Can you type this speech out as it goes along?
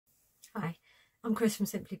Hi, I'm Chris from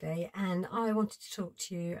Simply Be, and I wanted to talk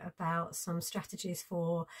to you about some strategies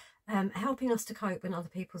for helping us to cope when other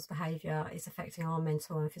people's behaviour is affecting our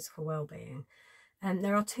mental and physical well-being.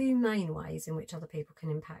 There are two main ways in which other people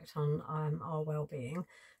can impact on our well-being.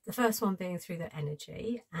 The first one being through their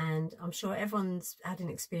energy, and I'm sure everyone's had an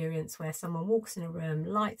experience where someone walks in a room,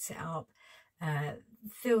 lights it up,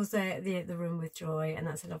 fills the room with joy, and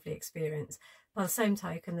that's a lovely experience. By the same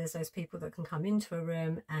token, there's those people that can come into a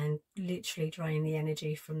room and literally drain the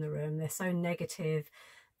energy from the room. They're so negative,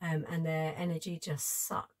 and their energy just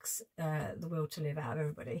sucks the will to live out of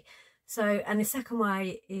everybody. So, and the second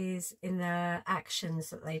way is in the actions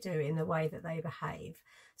that they do, in the way that they behave.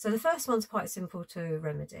 So the first one's quite simple to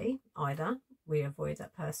remedy. Either we avoid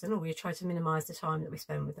that person, or we try to minimise the time that we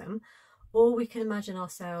spend with them, or we can imagine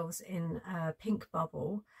ourselves in a pink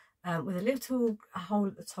bubble with a little hole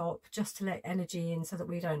at the top just to let energy in so that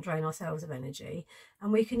we don't drain ourselves of energy.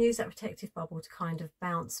 And we can use that protective bubble to kind of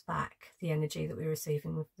bounce back the energy that we're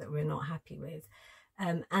receiving that we're not happy with.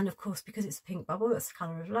 And of course, because it's a pink bubble, that's the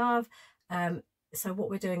colour of love. So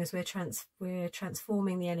what we're doing is we're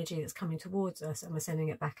transforming the energy that's coming towards us, and we're sending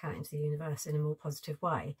it back out into the universe in a more positive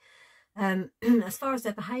way. As far as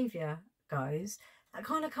their behaviour goes, that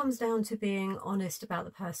kind of comes down to being honest about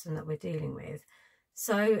the person that we're dealing with.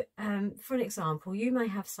 So for an example, you may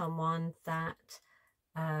have someone that,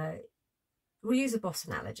 we'll use a boss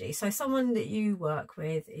analogy. So someone that you work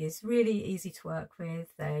with is really easy to work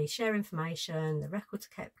with. They share information, the records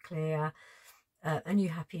are kept clear, and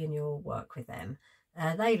you're happy in your work with them.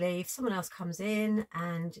 They leave, someone else comes in,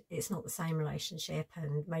 and it's not the same relationship,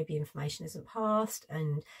 and maybe information isn't passed,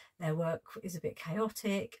 and their work is a bit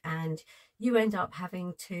chaotic, and you end up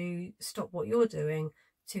having to stop what you're doing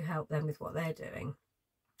to help them with what they're doing.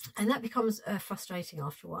 And that becomes frustrating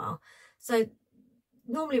after a while. So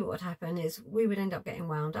normally what would happen is we would end up getting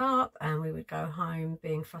wound up, and we would go home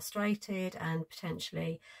being frustrated and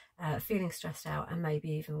potentially feeling stressed out, and maybe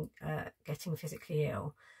even getting physically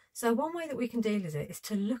ill. So one way that we can deal with it is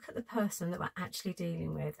to look at the person that we're actually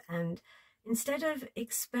dealing with, and instead of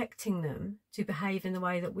expecting them to behave in the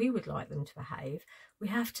way that we would like them to behave, we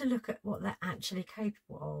have to look at what they're actually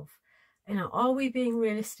capable of. You know, are we being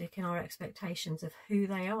realistic in our expectations of who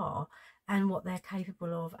they are and what they're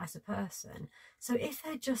capable of as a person? So if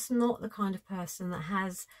they're just not the kind of person that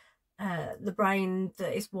has the brain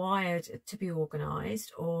that is wired to be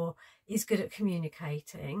organised, or is good at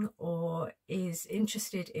communicating, or is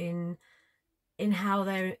interested in how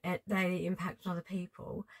they impact on other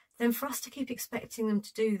people, then for us to keep expecting them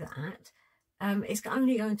to do that, it's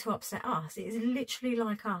only going to upset us. It is literally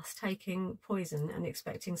like us taking poison and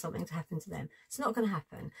expecting something to happen to them. It's not going to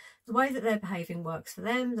happen. The way that they're behaving works for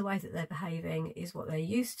them. The way that they're behaving is what they're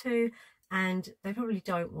used to, and they probably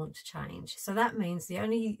don't want to change. So that means the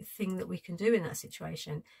only thing that we can do in that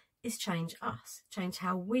situation is change us, change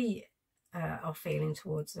how we are feeling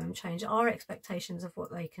towards them, change our expectations of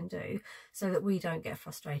what they can do, so that we don't get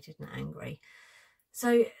frustrated and angry.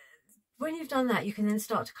 So when you've done that, you can then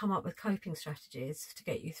start to come up with coping strategies to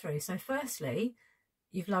get you through. So firstly,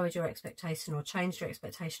 you've lowered your expectation or changed your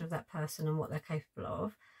expectation of that person and what they're capable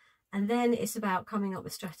of. And then it's about coming up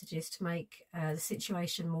with strategies to make the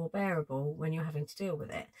situation more bearable when you're having to deal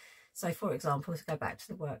with it. So for example, to go back to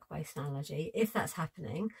the work-based analogy, if that's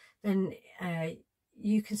happening, then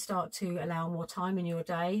you can start to allow more time in your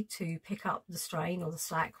day to pick up the strain or the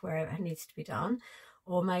slack where it needs to be done.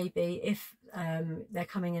 Or maybe if they're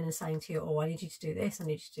coming in and saying to you, oh, I need you to do this, I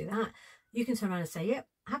need you to do that, you can turn around and say, yep,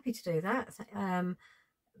 happy to do that.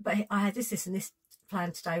 But I had this and this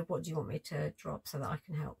plan today. What do you want me to drop so that I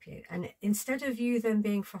can help you? And instead of you then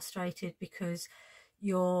being frustrated because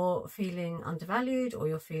you're feeling undervalued, or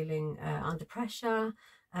you're feeling under pressure,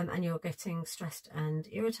 and you're getting stressed and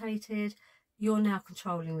irritated, you're now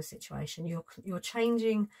controlling the situation. You're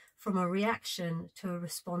changing from a reaction to a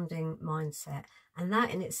responding mindset. And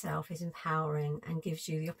that in itself is empowering and gives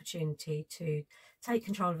you the opportunity to take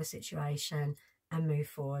control of a situation and move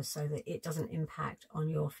forward so that it doesn't impact on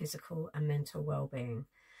your physical and mental well-being.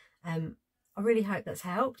 I really hope that's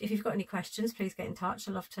helped. If you've got any questions, please get in touch.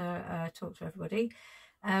 I'd love to talk to everybody.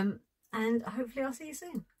 And hopefully I'll see you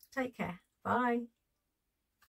soon. Take care. Bye.